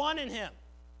 They're all one in Him.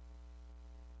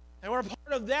 And we're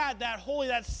part of that holy,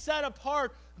 that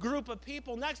set-apart group of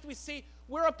people. Next, we see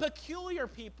we're a peculiar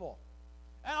people.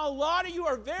 And a lot of you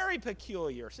are very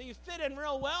peculiar. So you fit in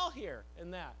real well here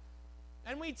in that.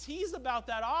 And we tease about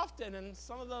that often. And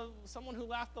someone who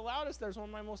laughed the loudest there is one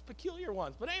of my most peculiar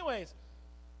ones. But anyways,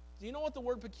 do you know what the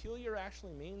word peculiar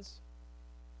actually means?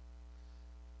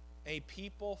 A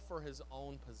people for His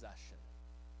own possession.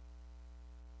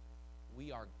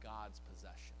 We are God's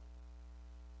possession.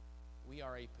 We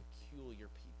are a peculiar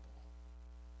people.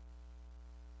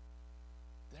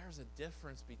 There's a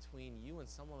difference between you and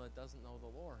someone that doesn't know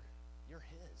the Lord. You're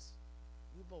His.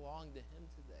 You belong to Him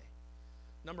today.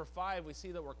 Number 5, we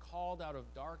see that we're called out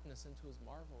of darkness into His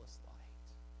marvelous light.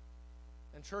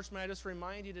 And church, may I just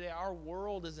remind you today, our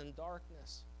world is in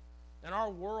darkness. And our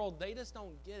world, they just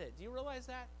don't get it. Do you realize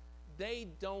that? They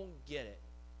don't get it.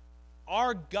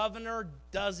 Our governor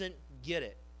doesn't get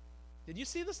it. Did you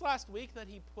see this last week that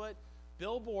he put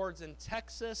billboards in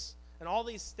Texas and all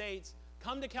these states,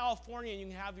 come to California and you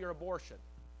can have your abortion?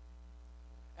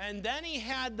 And then he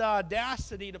had the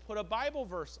audacity to put a Bible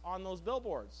verse on those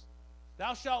billboards.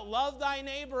 Thou shalt love thy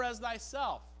neighbor as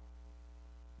thyself.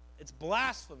 It's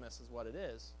blasphemous is what it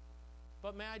is.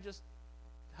 But may I just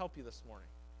help you this morning?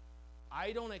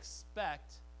 I don't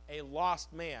expect a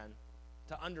lost man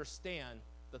to understand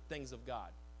the things of God.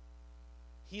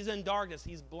 He's in darkness.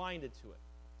 He's blinded to it.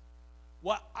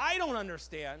 What I don't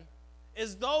understand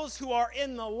is those who are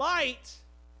in the light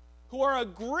who are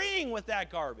agreeing with that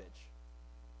garbage.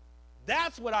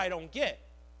 That's what I don't get.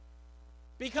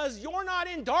 Because you're not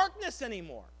in darkness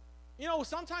anymore. You know,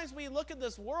 sometimes we look at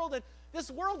this world and this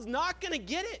world's not going to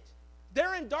get it.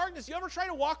 They're in darkness. You ever try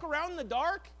to walk around in the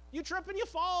dark? You trip and you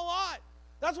fall a lot.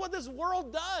 That's what this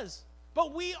world does.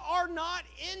 But we are not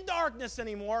in darkness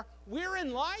anymore. We're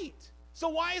in light. So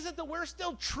why is it that we're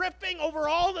still tripping over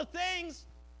all the things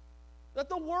that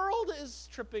the world is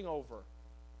tripping over?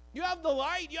 You have the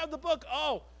light. You have the book.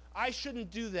 Oh, I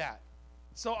shouldn't do that.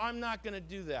 So I'm not going to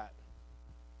do that.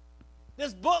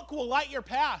 This book will light your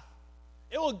path.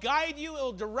 It will guide you. It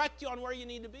will direct you on where you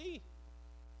need to be.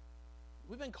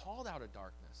 We've been called out of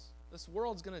darkness. This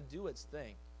world's going to do its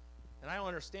thing. And I don't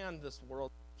understand this world.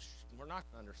 We're not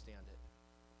going to understand it.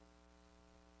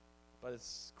 But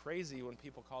it's crazy when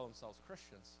people call themselves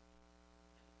Christians.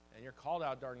 And you're called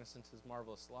out of darkness into His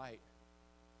marvelous light.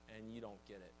 And you don't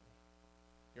get it.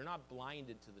 You're not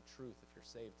blinded to the truth if you're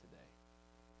saved today.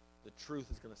 The truth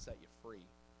is going to set you free.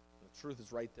 And the truth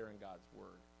is right there in God's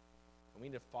Word. And we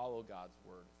need to follow God's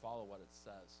Word. Follow what it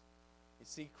says. You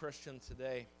see, Christian,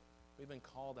 today, we've been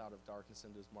called out of darkness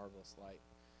into His marvelous light.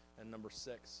 And number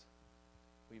 6,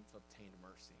 we've obtained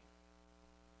mercy.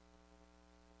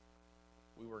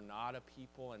 We were not a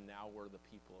people, and now we're the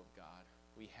people of God.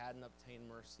 We hadn't obtained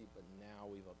mercy, but now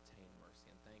we've obtained mercy.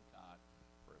 And thank God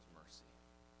for His mercy.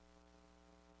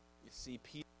 You see,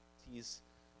 Peter, he's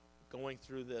going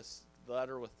through this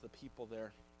letter with the people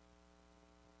there.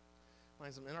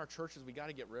 In our churches, we got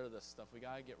to get rid of this stuff. We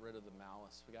got to get rid of the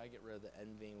malice. We got to get rid of the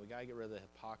envying. We got to get rid of the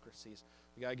hypocrisies.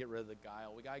 We got to get rid of the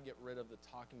guile. We got to get rid of the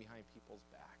talking behind people's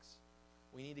backs.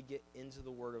 We need to get into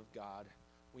the Word of God.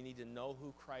 We need to know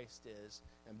who Christ is,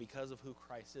 and because of who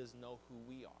Christ is, know who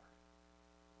we are.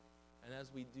 And as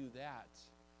we do that,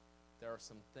 there are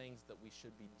some things that we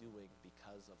should be doing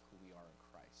because of who we are in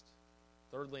Christ.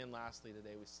 Thirdly and lastly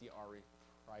today, we see our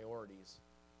priorities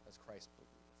as Christ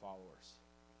followers.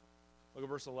 Look at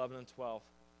verse 11 and 12.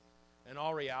 In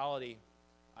all reality,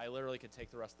 I literally could take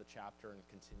the rest of the chapter and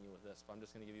continue with this, but I'm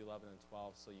just going to give you 11 and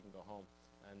 12 so you can go home.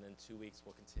 And in 2 weeks,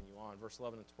 we'll continue on. Verse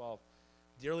 11 and 12.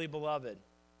 Dearly beloved,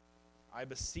 I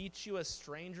beseech you as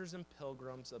strangers and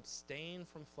pilgrims, abstain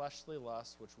from fleshly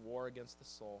lusts which war against the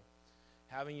soul,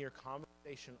 having your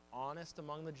conversation honest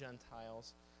among the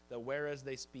Gentiles, that whereas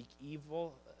they speak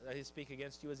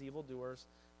against you as evildoers,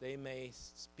 they may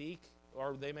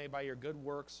by your good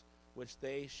works, which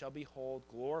they shall behold,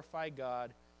 glorify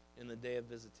God in the day of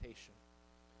visitation.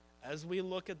 As we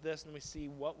look at this and we see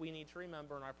what we need to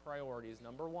remember in our priorities,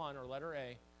 number 1, or letter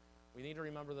A, we need to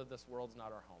remember that this world's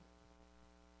not our home.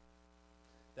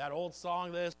 That old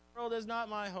song, "This world is not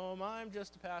my home, I'm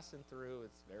just passing through,"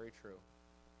 it's very true.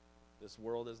 This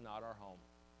world is not our home.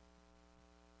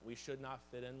 We should not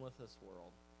fit in with this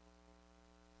world.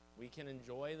 We can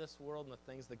enjoy this world and the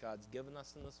things that God's given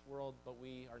us in this world, but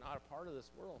we are not a part of this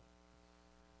world.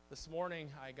 This morning,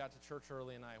 I got to church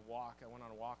early and I went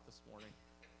on a walk this morning,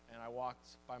 and I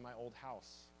walked by my old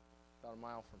house, about a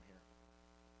mile from here.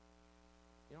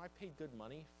 You know, I paid good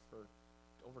money for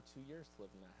over 2 years to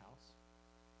live in that house.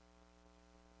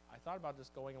 I thought about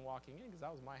just going and walking in because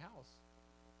that was my house.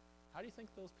 How do you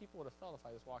think those people would have felt if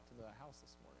I just walked into that house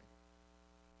this morning?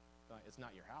 Like, it's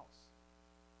not your house.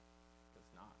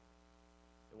 It's not.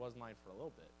 It was mine for a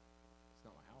little bit. It's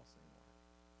not my house anymore.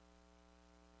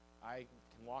 I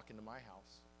can walk into my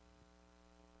house.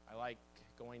 I like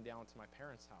going down to my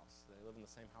parents' house. They live in the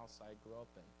same house I grew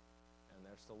up in, and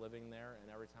they're still living there,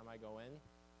 and every time I go in,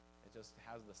 it just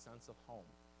has the sense of home.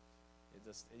 It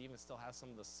even still has some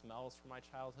of the smells from my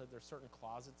childhood. There's certain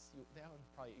closets. They haven't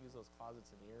probably used those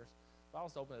closets in years. But I'll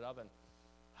just open it up and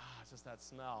it's just that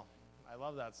smell. I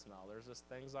love that smell. There's just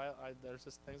things I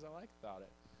like about it.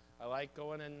 I like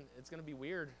going in. It's going to be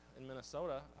weird in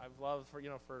Minnesota. I've loved for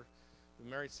been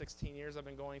married 16 years. I've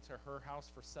been going to her house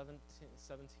for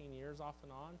 17 years off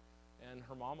and on. And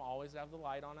her mom always have the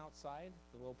light on outside,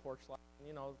 the little porch light.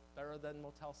 Better than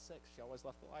Motel 6. She always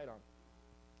left the light on.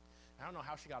 I don't know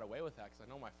how she got away with that, because I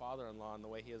know my father-in-law, and the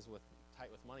way he is tight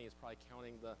with money, is probably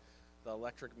counting the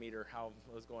electric meter, how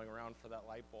it was going around for that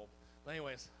light bulb. But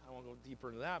anyways, I won't go deeper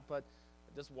into that. But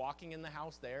just walking in the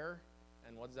house there,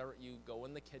 and whatever, you go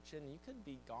in the kitchen, you could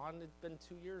be gone. It's been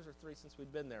 2 years or 3 since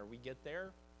we'd been there. We get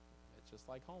there, it's just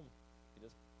like home.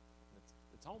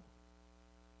 It's home.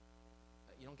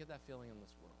 You don't get that feeling in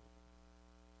this world.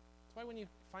 That's why when you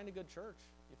find a good church,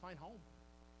 you find home.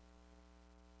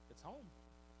 It's home.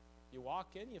 You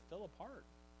walk in, you feel a part.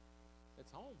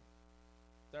 It's home.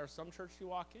 There are some churches you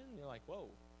walk in, and you're like, whoa,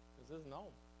 this isn't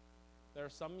home. There are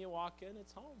some you walk in,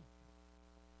 it's home.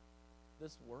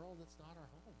 This world, it's not our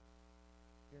home.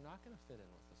 You're not going to fit in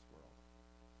with this world.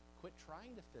 Quit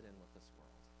trying to fit in with this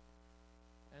world.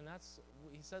 And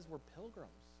he says we're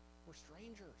pilgrims. We're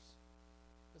strangers.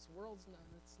 This world's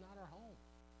it's not our home.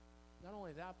 Not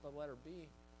only that, but letter B,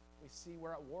 we see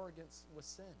we're at war with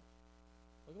sin.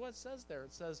 Look at what it says there.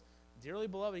 It says, "Dearly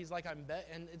beloved," he's like, isn't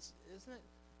it?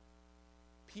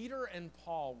 Peter and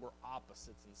Paul were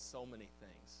opposites in so many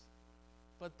things,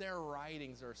 but their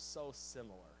writings are so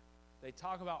similar. They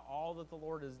talk about all that the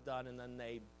Lord has done, and then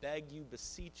they beg you,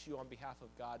 beseech you on behalf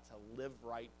of God to live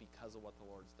right because of what the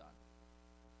Lord's done.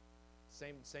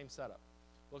 Same setup.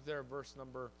 Look there at verse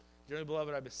number, "Dearly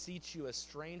beloved, I beseech you as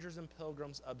strangers and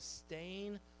pilgrims,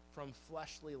 abstain from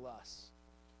fleshly lusts,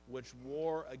 which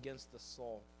war against the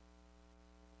soul."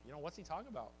 What's he talking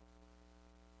about?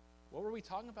 What were we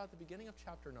talking about at the beginning of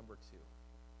chapter number 2?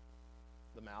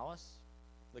 The malice,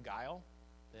 the guile,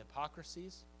 the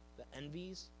hypocrisies, the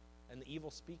envies, and the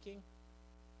evil speaking.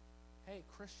 Hey,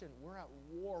 Christian, we're at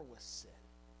war with sin.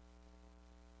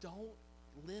 Don't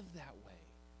live that way.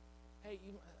 Hey,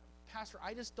 Pastor,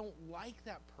 I just don't like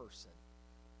that person.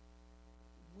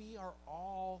 We are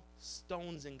all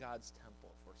stones in God's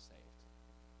temple if we're saved.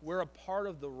 We're a part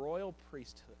of the royal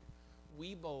priesthood.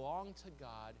 We belong to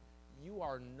God. You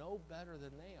are no better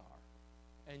than they are.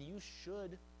 And you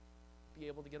should be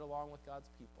able to get along with God's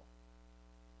people.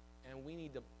 And we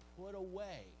need to put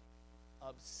away,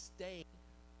 abstain,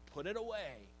 put it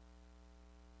away,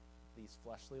 these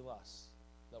fleshly lusts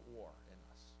that war in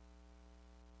us.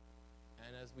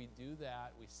 And as we do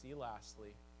that, we see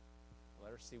lastly,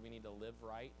 letter C, we need to live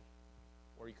right,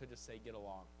 or you could just say get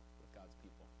along with God's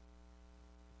people.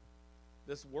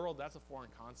 This world, that's a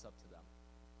foreign concept to them.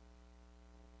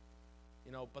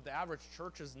 But the average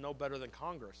church is no better than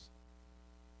Congress.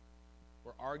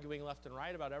 We're arguing left and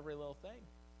right about every little thing.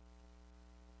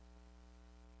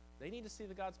 They need to see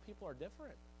that God's people are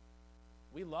different.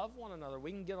 We love one another.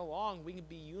 We can get along. We can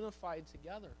be unified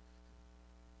together.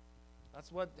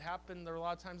 That's what happened there a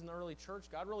lot of times in the early church.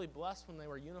 God really blessed when they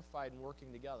were unified and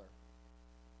working together.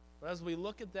 But as we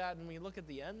look at that and we look at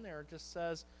the end there, it just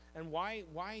says, and why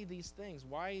these things?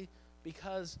 Why?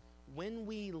 Because when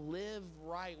we live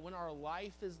right, when our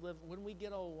life is lived, when we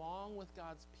get along with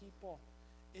God's people,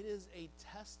 it is a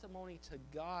testimony to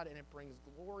God, and it brings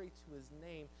glory to his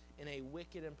name in a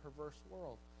wicked and perverse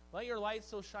world. Let your light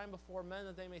so shine before men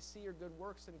that they may see your good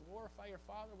works and glorify your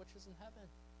Father which is in heaven.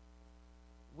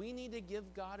 We need to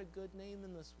give God a good name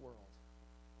in this world.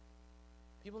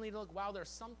 People need to look, wow, there's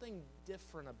something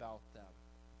different about them.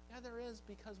 Yeah, there is,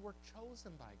 because we're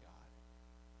chosen by God.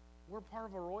 We're part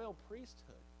of a royal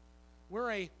priesthood.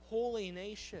 We're a holy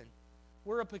nation.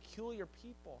 We're a peculiar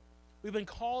people. We've been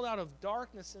called out of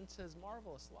darkness into his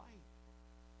marvelous light.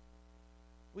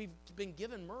 We've been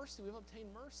given mercy. We've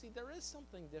obtained mercy. There is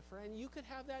something different, and you could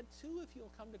have that too if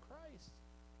you'll come to Christ.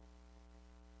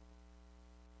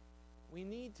 We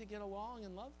need to get along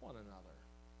and love one another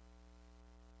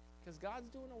because God's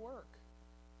doing a work.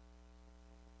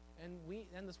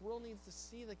 And this world needs to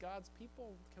see that God's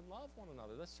people can love one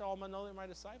another. That's how I'm going to know they're my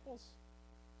disciples.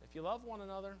 If you love one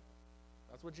another,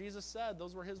 that's what Jesus said.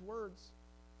 Those were his words.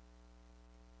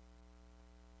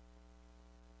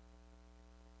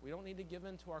 We don't need to give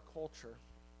in to our culture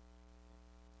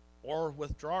or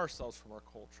withdraw ourselves from our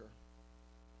culture.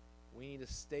 We need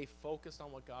to stay focused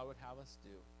on what God would have us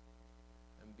do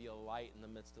and be a light in the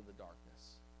midst of the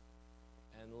darkness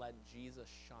and let Jesus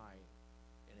shine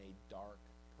in a dark,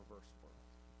 perverse world.